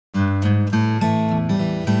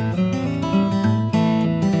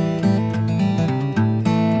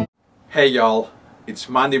Hey y'all, it's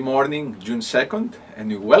Monday morning, June 2nd, and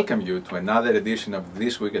we welcome you to another edition of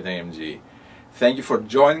This Week at AMG. Thank you for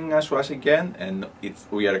joining us once again, and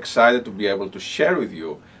we are excited to be able to share with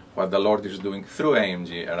you what the Lord is doing through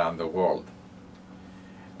AMG around the world.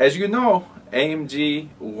 As you know, AMG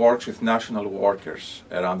works with national workers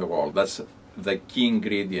around the world. That's the key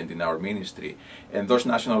ingredient in our ministry, and those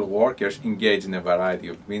national workers engage in a variety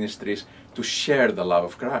of ministries to share the love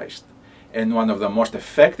of Christ. And one of the most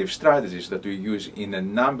effective strategies that we use in a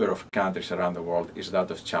number of countries around the world is that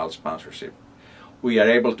of child sponsorship. We are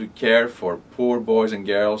able to care for poor boys and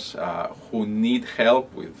girls who need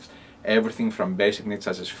help with everything from basic needs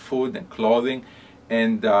such as food and clothing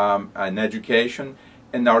and education.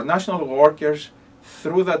 And our national workers,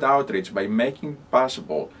 through that outreach, by making it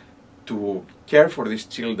possible to care for these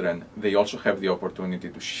children, they also have the opportunity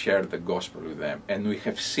to share the gospel with them. And we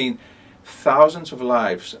have seen thousands of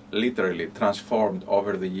lives literally transformed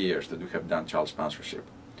over the years that we have done child sponsorship.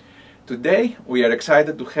 Today we are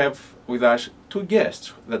excited to have with us two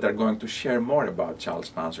guests that are going to share more about child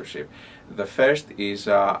sponsorship. The first is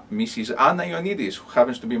Mrs. Anna Ioannidis, who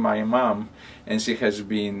happens to be my mom, and she has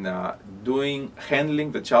been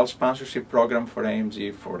handling the child sponsorship program for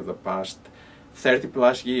AMG for the past 30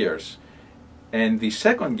 plus years. And the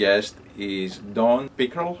second guest is Don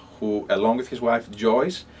Pickrell, who along with his wife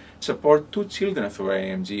Joyce support two children through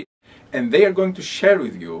AMG, and they are going to share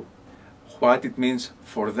with you what it means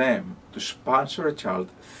for them to sponsor a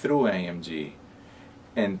child through AMG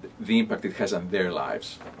and the impact it has on their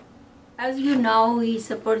lives. As you know, we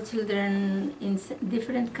support children in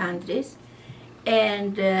different countries,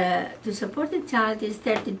 and to support a child is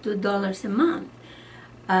 $32 a month.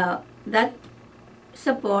 That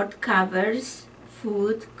support covers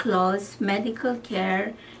food, clothes, medical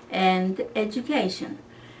care, and education.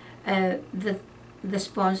 The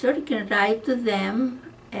sponsor can write to them,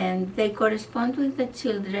 and they correspond with the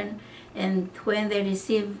children, and when they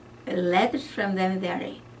receive letters from them, they are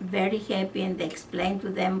very happy, and they explain to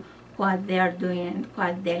them what they are doing and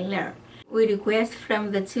what they learn. We request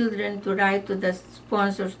from the children to write to the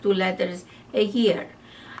sponsors 2 letters a year.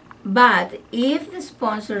 But if the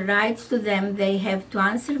sponsor writes to them, they have to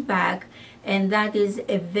answer back, and that is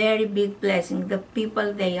a very big blessing. The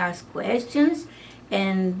people, they ask questions,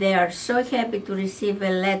 and they are so happy to receive a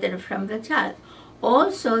letter from the child.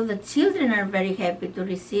 Also, the children are very happy to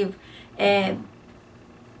receive a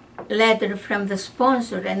letter from the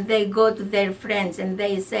sponsor, and they go to their friends and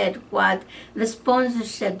they said what the sponsor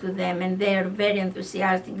said to them, and they are very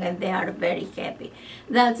enthusiastic and they are very happy.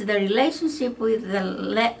 That's the relationship with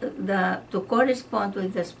to correspond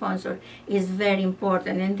with the sponsor is very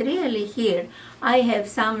important. And really here I have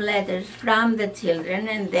some letters from the children,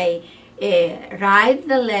 and they write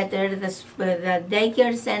the letter. The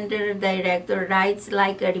daycare center director writes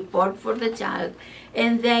like a report for the child,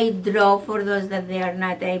 and they draw for those that they are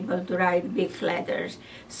not able to write big letters.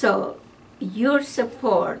 So your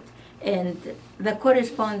support and the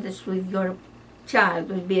correspondence with your child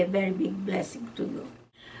will be a very big blessing to you.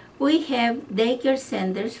 We have daycare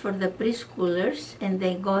centers for the preschoolers, and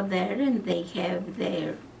they go there and they have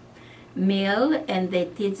their meal, and they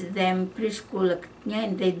teach them preschool,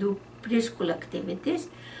 and they do preschool activities.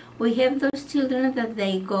 We have those children that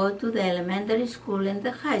they go to the elementary school and the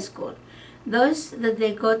high school. Those that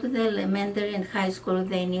they go to the elementary and high school,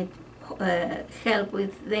 they need help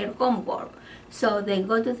with their homework. So they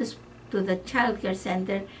go to the child care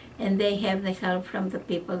center, and they have the help from the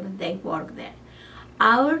people that they work there.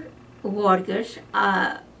 Our workers,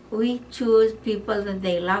 we choose people that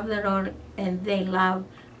they love the Lord and they love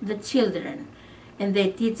the children, and they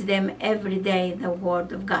teach them every day the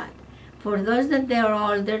Word of God. For those that they are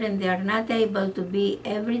older and they are not able to be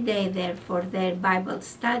every day there for their Bible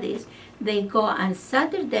studies, they go on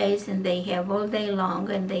Saturdays, and they have all day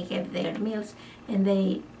long, and they have their meals, and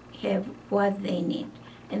they have what they need,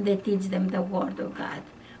 and they teach them the Word of God.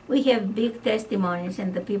 We have big testimonies,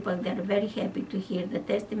 and the people, they are very happy to hear the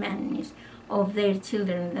testimonies of their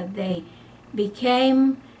children, that they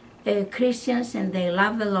became Christians and they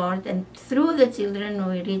love the Lord, and through the children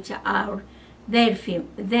we reach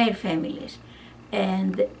their families.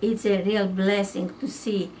 And it's a real blessing to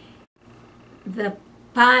see the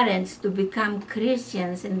parents to become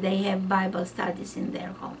Christians, and they have Bible studies in their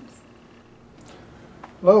homes.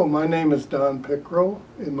 Hello, my name is Don Pickrell,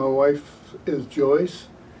 and my wife is Joyce.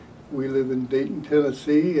 We live in Dayton,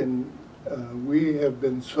 Tennessee, and we have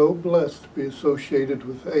been so blessed to be associated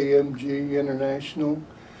with AMG International,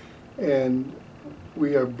 and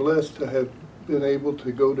we are blessed to have been able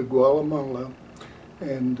to go to Guatemala.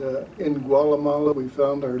 And in Guatemala we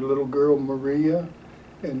found our little girl Maria,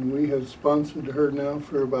 and we have sponsored her now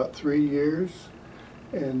for about 3 years,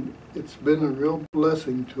 and it's been a real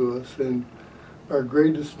blessing to us. And our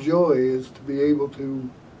greatest joy is to be able to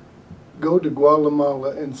go to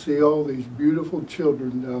Guatemala and see all these beautiful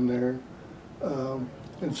children down there,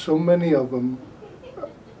 and so many of them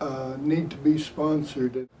need to be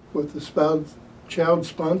sponsored. With the child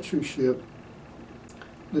sponsorship,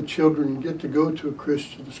 the children get to go to a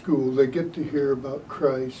Christian school, they get to hear about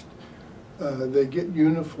Christ, they get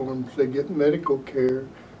uniforms, they get medical care,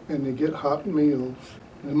 and they get hot meals.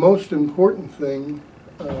 The most important thing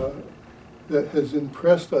that has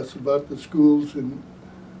impressed us about the schools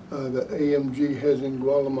that AMG has in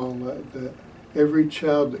Guatemala, that every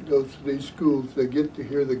child that goes to these schools, they get to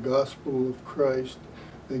hear the gospel of Christ,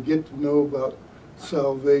 they get to know about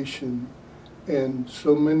salvation, and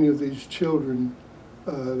so many of these children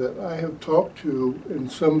that I have talked to,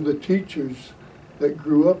 and some of the teachers that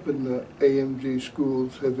grew up in the AMG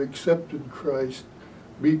schools have accepted Christ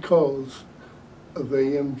because of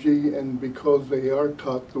AMG and because they are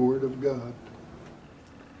taught the Word of God.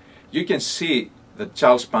 You can see that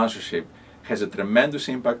child sponsorship has a tremendous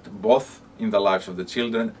impact both in the lives of the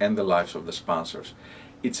children and the lives of the sponsors.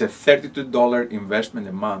 It's a $32 investment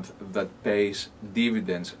a month that pays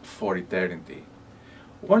dividends for eternity.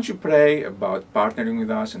 Once you pray about partnering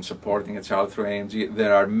with us and supporting a child through AMG,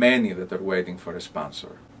 there are many that are waiting for a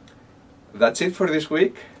sponsor. That's it for this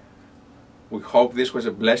week. We hope this was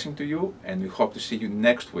a blessing to you, and we hope to see you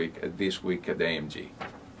next week at This Week at AMG.